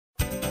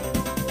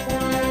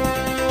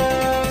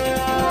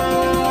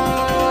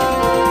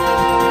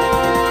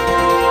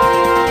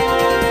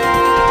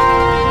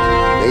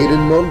Made in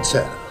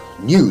Montana.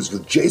 News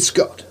with Jay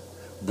Scott,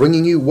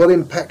 bringing you what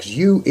impacts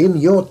you in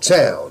your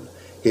town.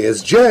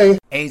 Here's Jay.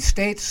 A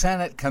state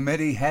Senate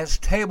committee has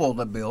tabled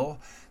a bill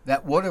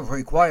that would have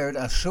required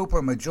a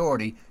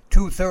supermajority,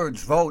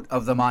 2/3 vote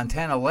of the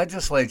Montana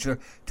legislature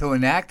to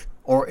enact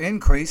or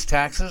increase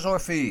taxes or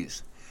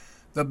fees.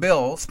 The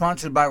bill,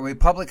 sponsored by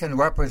Republican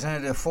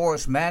Representative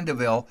Forrest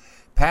Mandeville,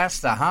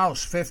 passed the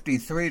House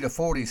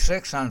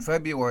 53-46 on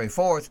February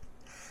 4th,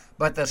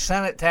 but the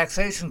Senate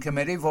Taxation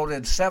Committee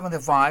voted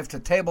 7-5 to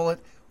table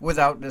it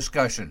without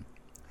discussion.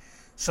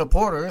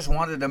 Supporters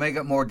wanted to make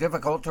it more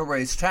difficult to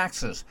raise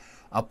taxes.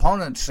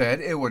 Opponents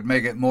said it would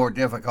make it more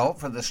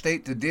difficult for the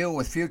state to deal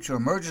with future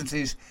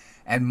emergencies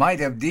and might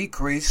have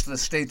decreased the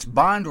state's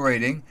bond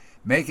rating,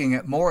 making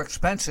it more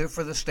expensive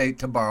for the state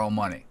to borrow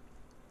money.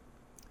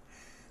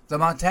 The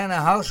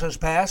Montana House has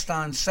passed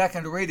on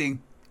second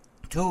reading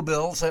 2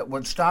 bills that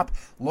would stop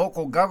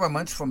local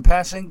governments from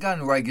passing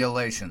gun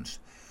regulations.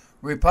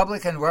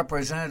 Republican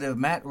Representative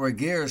Matt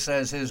Regier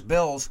says his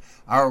bills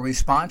are a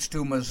response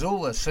to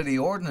Missoula city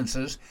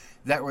ordinances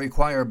that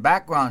require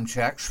background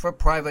checks for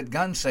private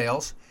gun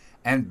sales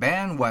and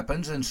ban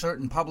weapons in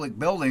certain public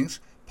buildings,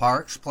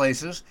 parks,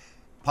 places,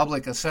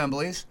 public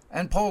assemblies,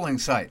 and polling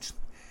sites.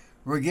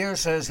 Regier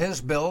says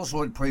his bills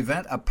would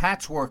prevent a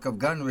patchwork of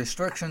gun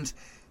restrictions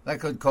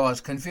that could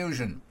cause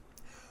confusion.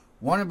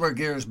 One of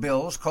Regier's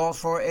bills calls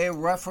for a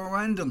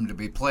referendum to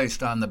be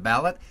placed on the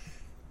ballot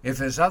if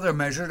his other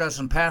measure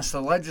doesn't pass the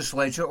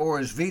legislature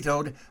or is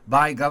vetoed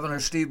by Governor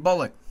Steve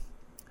Bullock.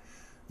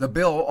 The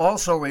bill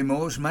also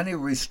removes many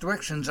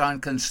restrictions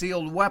on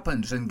concealed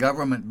weapons in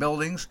government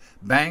buildings,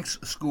 banks,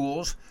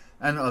 schools,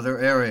 and other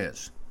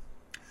areas.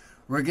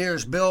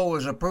 Regier's bill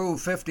was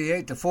approved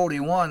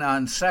 58-41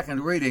 on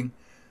second reading.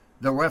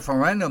 The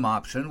referendum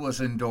option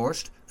was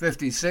endorsed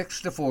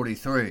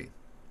 56-43.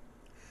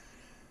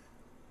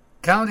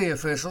 County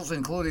officials,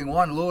 including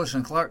one Lewis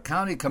and Clark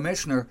County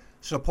Commissioner,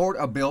 support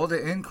a bill to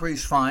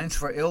increase fines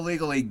for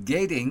illegally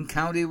gating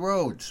county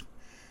roads.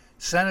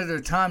 Senator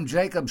Tom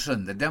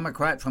Jacobson, the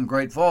Democrat from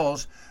Great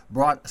Falls,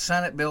 brought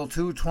Senate Bill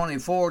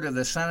 224 to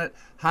the Senate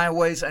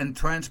Highways and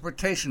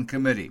Transportation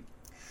Committee.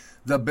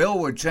 The bill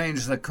would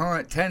change the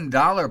current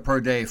 $10 per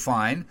day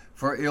fine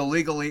for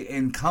illegally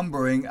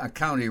encumbering a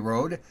county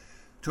road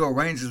to a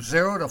range of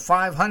 $0 to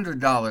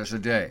 $500 a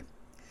day.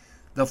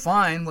 The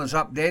fine was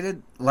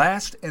updated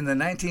last in the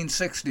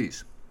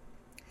 1960s.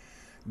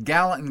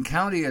 Gallatin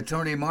County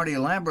Attorney Marty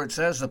Lambert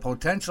says the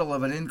potential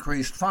of an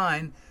increased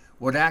fine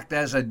would act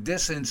as a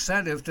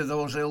disincentive to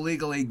those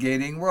illegally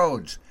gating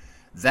roads.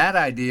 That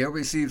idea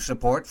received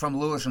support from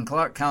Lewis and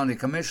Clark County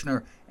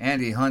Commissioner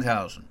Andy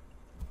Hunthausen.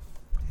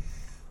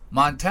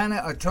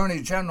 Montana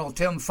Attorney General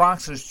Tim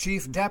Fox's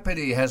chief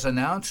deputy has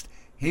announced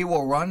he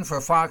will run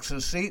for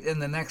Fox's seat in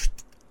the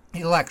next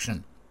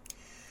election.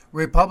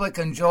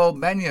 Republican Joel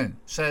Benyon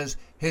says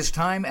his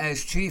time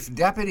as Chief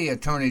Deputy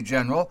Attorney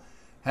General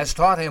has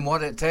taught him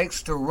what it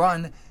takes to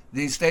run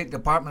the State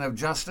Department of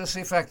Justice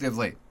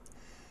effectively.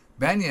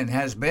 Benyon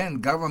has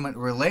been Government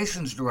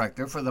Relations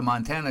Director for the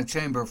Montana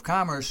Chamber of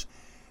Commerce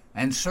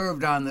and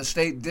served on the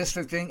State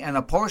Districting and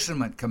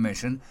Apportionment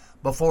Commission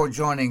before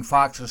joining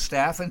Fox's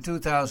staff in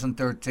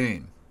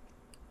 2013.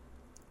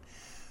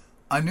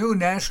 A new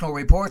national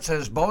report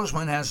says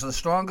Bozeman has the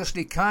strongest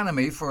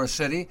economy for a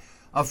city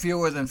of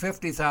fewer than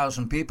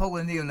 50,000 people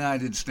in the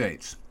United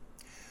States.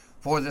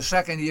 For the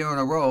second year in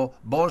a row,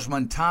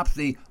 Bozeman topped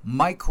the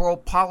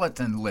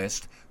Micropolitan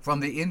list from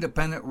the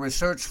independent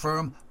research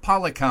firm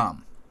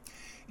Polycom.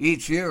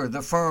 Each year,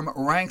 the firm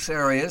ranks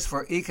areas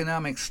for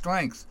economic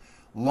strength,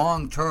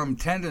 long-term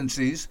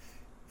tendencies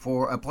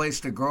for a place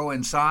to grow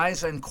in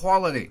size and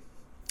quality.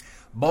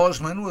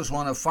 Bozeman was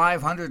one of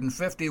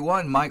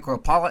 551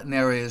 micropolitan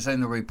areas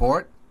in the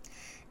report.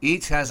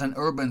 Each has an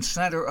urban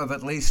center of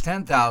at least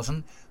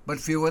 10,000, but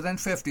fewer than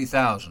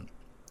 50,000.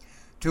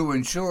 To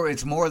ensure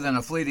it's more than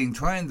a fleeting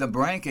trend, the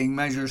ranking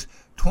measures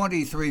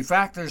 23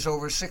 factors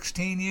over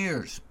 16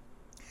 years.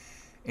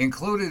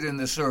 Included in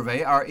the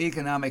survey are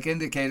economic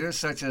indicators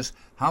such as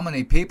how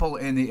many people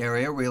in the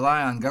area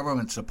rely on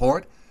government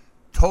support,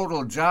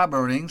 total job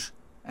earnings,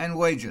 and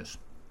wages.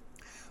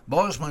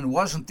 Bozeman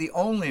wasn't the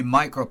only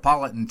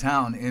micropolitan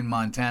town in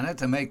Montana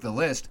to make the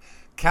list.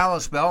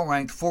 Kalispell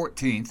ranked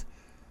 14th,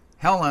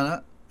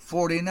 Helena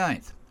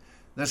 49th.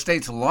 The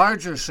state's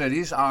larger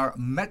cities are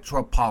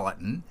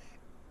metropolitan.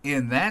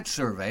 In that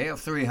survey of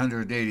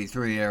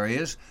 383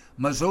 areas,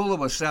 Missoula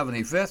was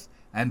 75th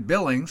and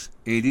Billings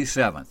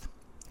 87th.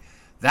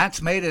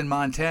 That's Made in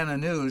Montana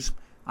News.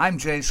 I'm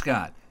Jay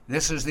Scott.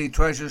 This is the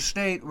Treasure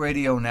State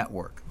Radio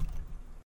Network.